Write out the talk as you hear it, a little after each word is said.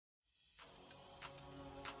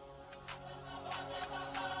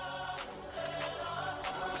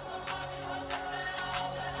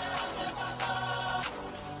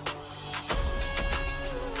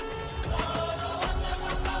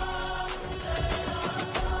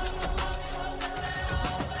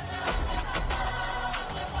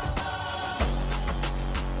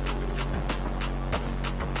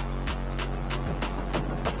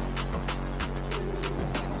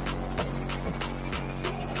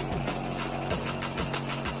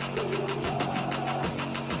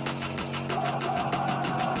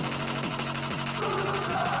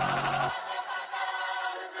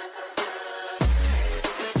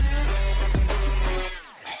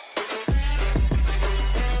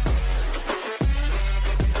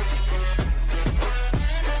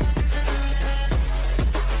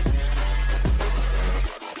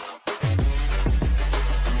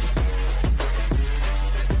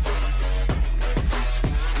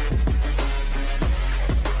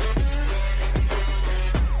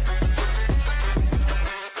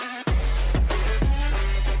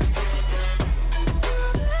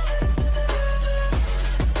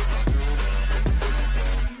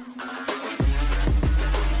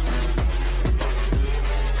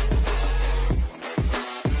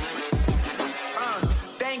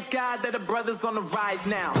glad that the brothers on the rise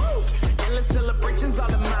now. Endless celebrations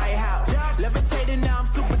all in my house. Levitating now, I'm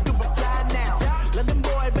super duper fly now. London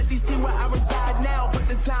boy, but DC where I reside now. Put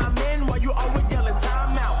the time in while you always yelling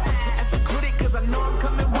time out. As a critic, cause I know I'm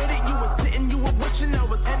coming with it. You were sitting, you were wishing I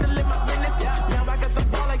was handling my business. Now I got the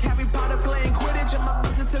ball like Harry Potter playing Quidditch. And my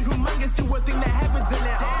business is humongous, you would think that happens in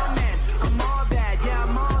it. Damn man, I'm all that, yeah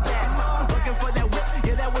I'm all that. Looking for that whip,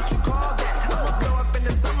 yeah that what you call that. I'ma blow up in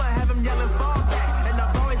the summer, have him yelling fall back. And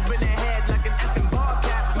I've always been ahead like an effing ball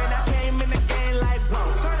cap. Man, I came in the game like whoa.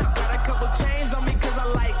 Got a couple chains on me cause I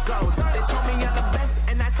like gold. They told me I'm the best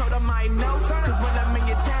and I told them I know. Cause when I'm in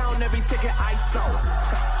your town, every ticket I sold.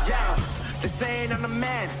 Yeah, they saying I'm the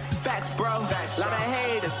man. Facts, bro. Facts, lot of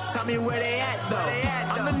haters. Tell me where they at, though.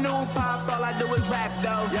 I'm the new pop, all I do is rap,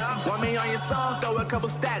 though. Want me on your song, throw a couple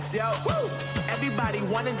stacks, yo. Woo! Everybody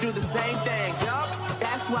wanna do the same thing, yo.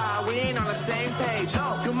 That's why we ain't on the same page.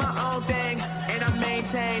 Do my own thing, and I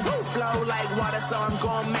maintain. Flow like water, so I'm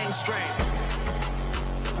going mainstream.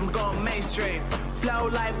 I'm going mainstream. Flow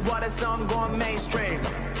like water, so I'm going mainstream.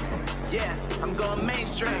 Yeah, I'm going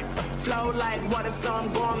mainstream. Flow like water, so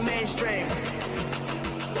I'm going mainstream.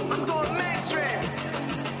 I'm going mainstream.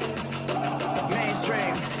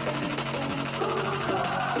 Mainstream.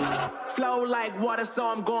 Flow like water, so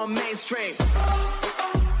I'm going mainstream.